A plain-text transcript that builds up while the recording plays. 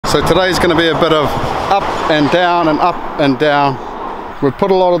So today's going to be a bit of up and down and up and down. We've put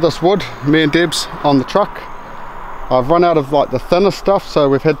a lot of this wood, me and Debs, on the truck. I've run out of like the thinner stuff, so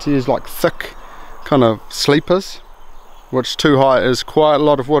we've had to use like thick kind of sleepers, which too high is quite a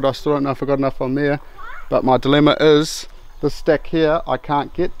lot of wood. I still don't know if I got enough on there, but my dilemma is this stack here I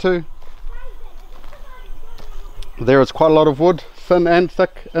can't get to. There is quite a lot of wood, thin and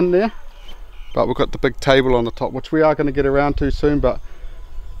thick, in there, but we've got the big table on the top, which we are going to get around to soon, but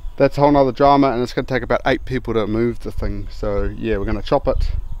that's a whole nother drama, and it's going to take about 8 people to move the thing. So yeah, we're going to chop it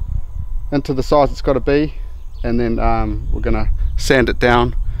into the size it's got to be, and then we're going to sand it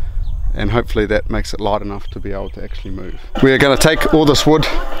down, and hopefully that makes it light enough to be able to actually move. We are going to take all this wood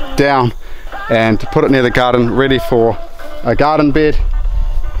down and put it near the garden, ready for a garden bed.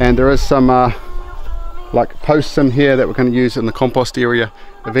 And there is some like posts in here that we're going to use in the compost area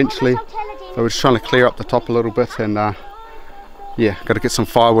eventually. So we're just trying to clear up the top a little bit, and yeah, got to get some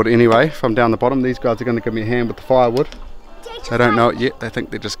firewood anyway from down the bottom. These guys are going to give me a hand with the firewood. They don't know it yet, they think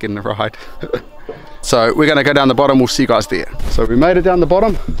they're just getting a ride. So we're going to go down the bottom, we'll see you guys there. So we made it down the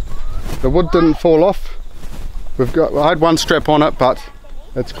bottom. The wood didn't fall off. I had one strap on it, but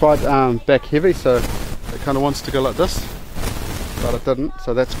it's quite back heavy, so it kind of wants to go like this, but it didn't,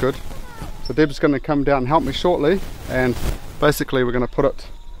 so that's good. So Deb's going to come down and help me shortly, and basically we're going to put it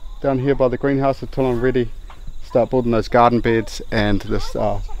down here by the greenhouse until I'm ready to start building those garden beds and this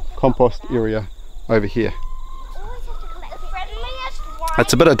compost area over here.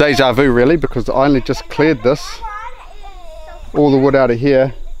 It's a bit of deja vu really, because I only just cleared this, all the wood out of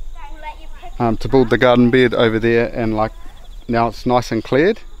here, to build the garden bed over there, and like now it's nice and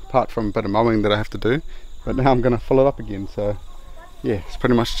cleared, apart from a bit of mowing that I have to do, but now I'm going to fill it up again. So yeah, it's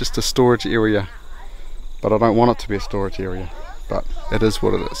pretty much just a storage area, but I don't want it to be a storage area, but it is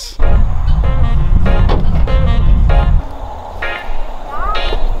what it is.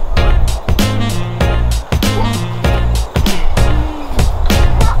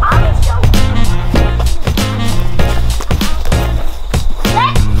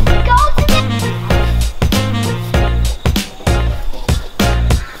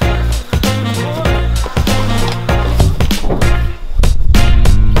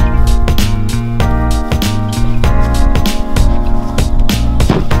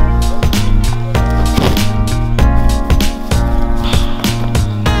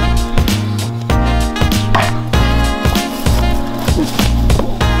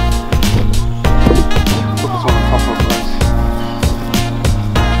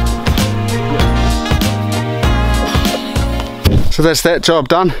 So that's that job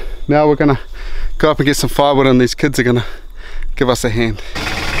done. Now we're gonna go up and get some firewood, and these kids are gonna give us a hand.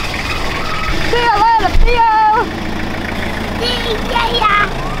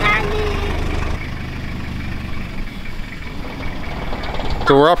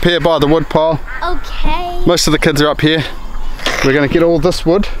 So we're up here by the wood pile. Okay. Most of the kids are up here. We're gonna get all this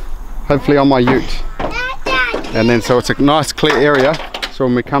wood, hopefully on my ute. And then so it's a nice clear area, so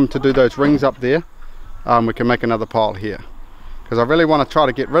when we come to do those rings up there, we can make another pile here. Because I really want to try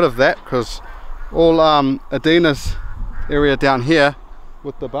to get rid of that, because all Adina's area down here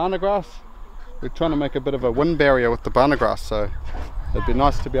with the banana grass, we're trying to make a bit of a wind barrier with the banana grass, so it'd be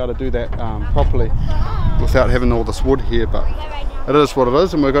nice to be able to do that properly without having all this wood here. But it is what it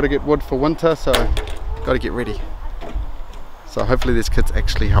is, and we've got to get wood for winter, so got to get ready. So hopefully these kids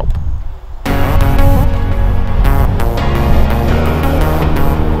actually help.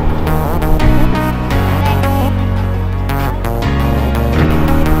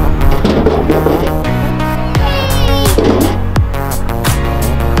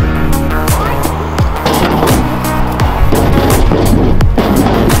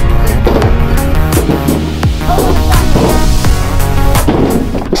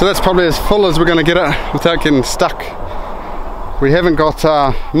 So that's probably as full as we're going to get it without getting stuck. We haven't got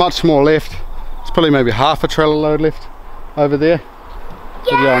much more left. It's probably maybe half a trailer load left over there.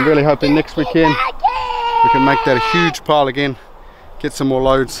 But yeah, I'm really hoping next weekend we can make that a huge pile again, get some more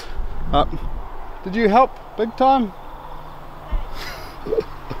loads up. Did you help big time?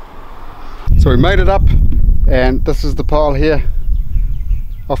 So we made it up, and this is the pile here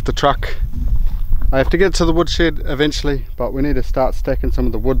off the truck. I have to get to the woodshed eventually, but we need to start stacking some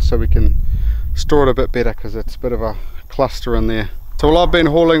of the wood so we can store it a bit better, because it's a bit of a cluster in there. So while I've been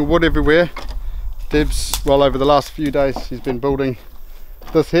hauling wood everywhere, Deb's, well, over the last few days, she's been building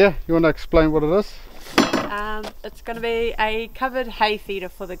this here. You want to explain what it is? It's going to be a covered hay feeder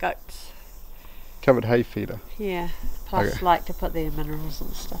for the goats. Covered hay feeder? Yeah, plus like to put their minerals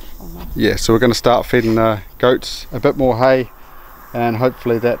and stuff on them. Yeah, so we're going to start feeding the goats a bit more hay, and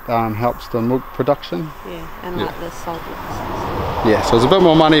hopefully that helps the milk production. Yeah, and like the salt. yeah, so it's a bit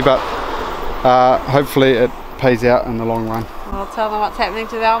more money, but hopefully it pays out in the long run. I'll tell them what's happening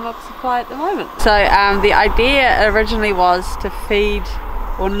to our milk supply at the moment. So the idea originally was to feed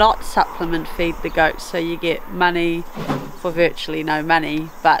or not supplement feed the goats, so you get money for virtually no money,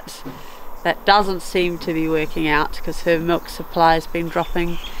 but that doesn't seem to be working out because her milk supply has been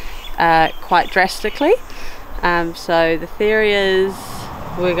dropping quite drastically. So the theory is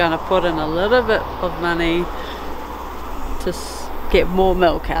we're going to put in a little bit of money to get more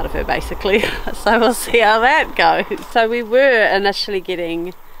milk out of her, basically. So we'll see how that goes. So we were initially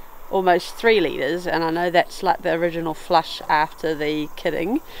getting almost 3 litres, and I know that's like the original flush after the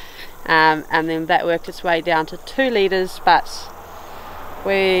kidding, and then that worked its way down to 2 litres, but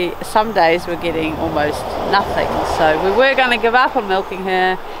some days we're getting almost nothing. So we were going to give up on milking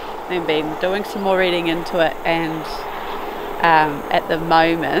her, then been doing some more reading into it, and at the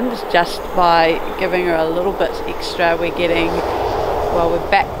moment, just by giving her a little bit extra, we're getting, well,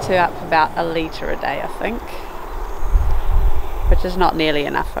 we're back to up about 1 litre a day, I think, which is not nearly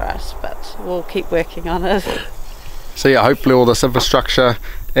enough for us, but we'll keep working on it. So yeah, hopefully all this infrastructure,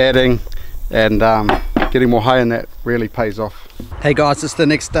 adding and getting more hay, and that really pays off. Hey guys, it's the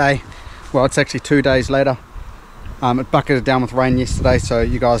next day. Well, it's actually 2 days later. It bucketed down with rain yesterday, so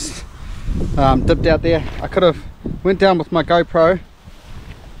you guys dipped out there. I could have went down with my GoPro,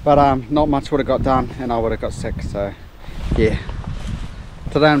 but not much would have got done and I would have got sick. So yeah,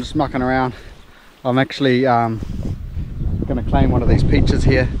 today I'm just mucking around. I'm actually going to claim one of these peaches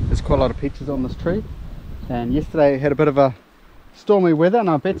here. There's quite a lot of peaches on this tree, and yesterday had a bit of a stormy weather, and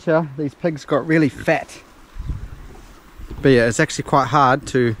I bet you these pigs got really fat. But yeah, it's actually quite hard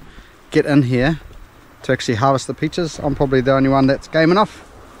to get in here to actually harvest the peaches. I'm probably the only one that's game enough.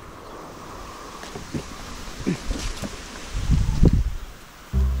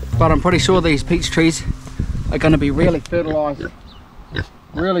 But I'm pretty sure these peach trees are going to be really fertilised,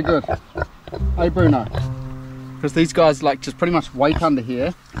 really good. Hey Bruno, because these guys like just pretty much wait under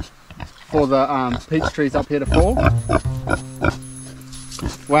here for the peach trees up here to fall.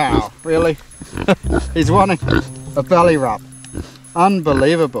 Wow, really? He's wanting a belly rub.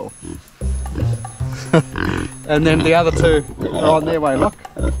 Unbelievable. And then the other two are on their way. Look,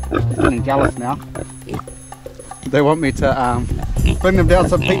 he's getting jealous now. They want me to bring them down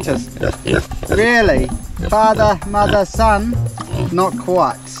some peaches. Really? Father, mother, son? Not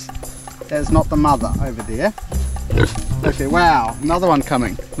quite. There's not the mother over there. Okay, wow, another one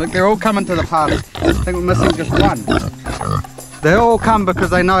coming. Look, they're all coming to the party. I think we're missing just one. They all come because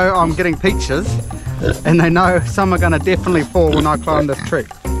they know I'm getting peaches, and they know some are going to definitely fall when I climb this tree.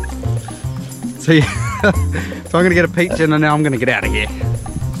 So yeah, so I'm going to get a peach in, and now I'm going to get out of here.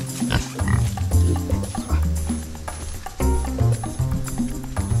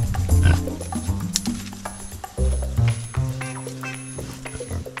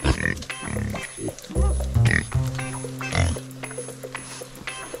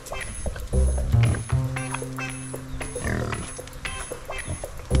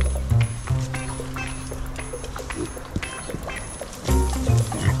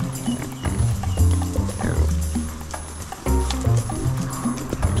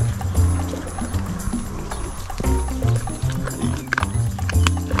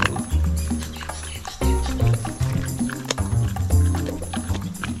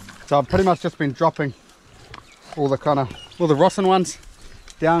 So I've pretty much just been dropping all the rosin ones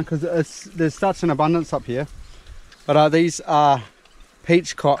down because there's such an abundance up here. But these are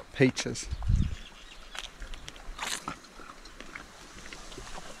peachcot peaches.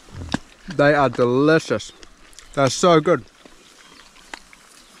 They are delicious. They're so good.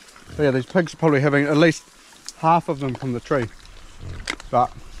 So yeah, these pigs are probably having at least half of them from the tree.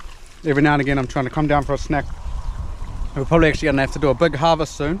 But every now and again I'm trying to come down for a snack. We're probably actually going to have to do a big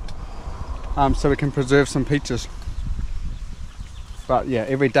harvest soon, so we can preserve some peaches. But yeah,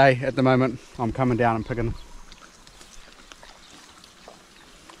 every day at the moment I'm coming down and picking them.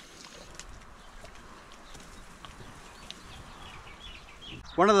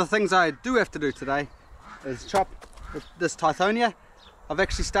 One of the things I do have to do today is chop this Tithonia. I've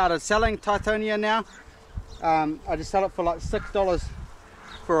actually started selling Tithonia now. I just sell it for like $6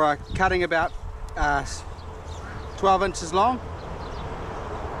 for a cutting about 12 inches long.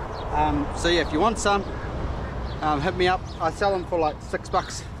 So yeah, if you want some, hit me up. I sell them for like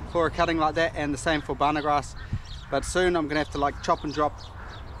 $6 for a cutting like that, and the same for banana grass. But soon I'm gonna have to like chop and drop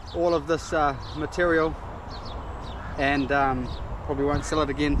all of this material, and probably won't sell it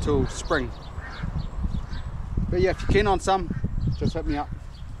again till spring. But yeah, if you're keen on some, just hit me up.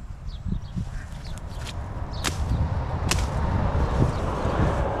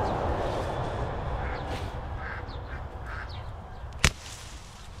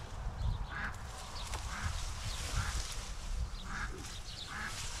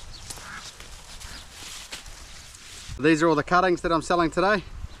 These are all the cuttings that I'm selling today.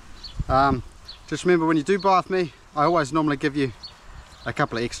 Just remember, when you do buy with me, I always normally give you a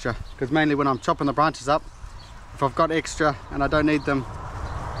couple of extra, because mainly when I'm chopping the branches up, if I've got extra and I don't need them,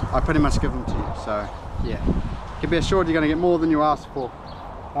 I pretty much give them to you. So yeah, you can be assured you're going to get more than you asked for.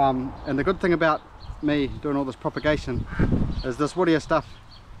 And the good thing about me doing all this propagation is this woodier stuff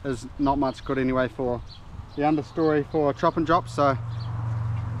is not much good anyway for the understory for chop and drop. So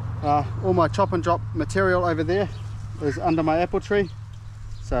all my chop and drop material over there is under my apple tree,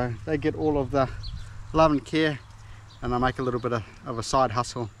 so they get all of the love and care, and I make a little bit of a side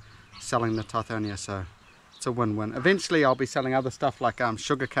hustle selling the Tithonia. So it's a win-win. Eventually I'll be selling other stuff like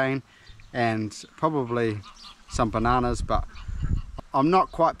sugar cane and probably some bananas, but I'm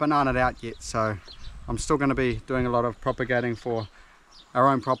not quite bananaed out yet, so I'm still going to be doing a lot of propagating for our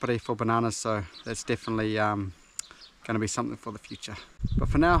own property for bananas. So that's definitely going to be something for the future. But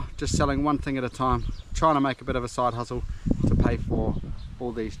for now, just selling one thing at a time, trying to make a bit of a side hustle to pay for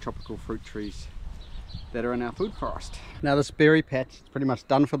all these tropical fruit trees that are in our food forest. Now this berry patch is pretty much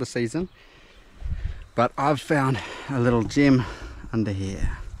done for the season, but I've found a little gem under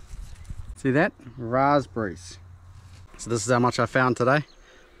here. See that? Raspberries. So this is how much I found today.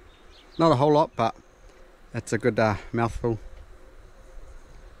 Not a whole lot, but that's a good mouthful.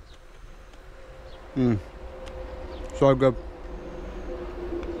 So good.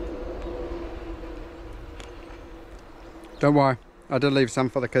 Don't worry, I did leave some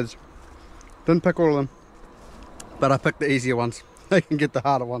for the kids. Didn't pick all of them, but I picked the easier ones. They can get the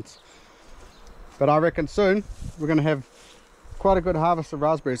harder ones. But I reckon soon we're going to have quite a good harvest of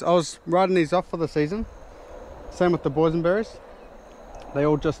raspberries. I was writing these off for the season. Same with the boysenberries. They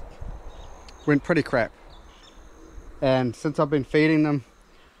all just went pretty crap. And since I've been feeding them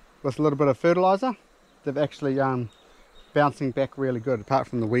with a little bit of fertilizer, they've actually bouncing back really good, apart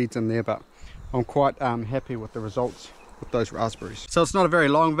from the weeds in there. But I'm quite happy with the results with those raspberries. So it's not a very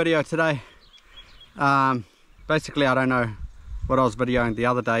long video today. Basically I don't know what I was videoing the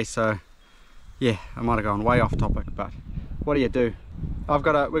other day, so yeah, I might have gone way off topic, but what do? We've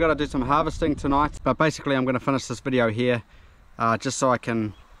got to do some harvesting tonight, but basically I'm going to finish this video here just so I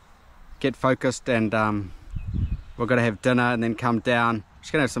can get focused, and we're going to have dinner and then come down.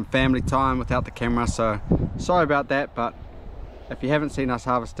 Just going to have some family time without the camera, so sorry about that. But if you haven't seen us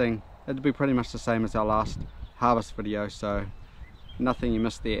harvesting, it'll be pretty much the same as our last harvest video, so nothing you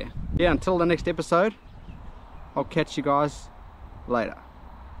missed there. Yeah, until the next episode, I'll catch you guys later.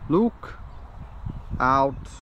 Look out.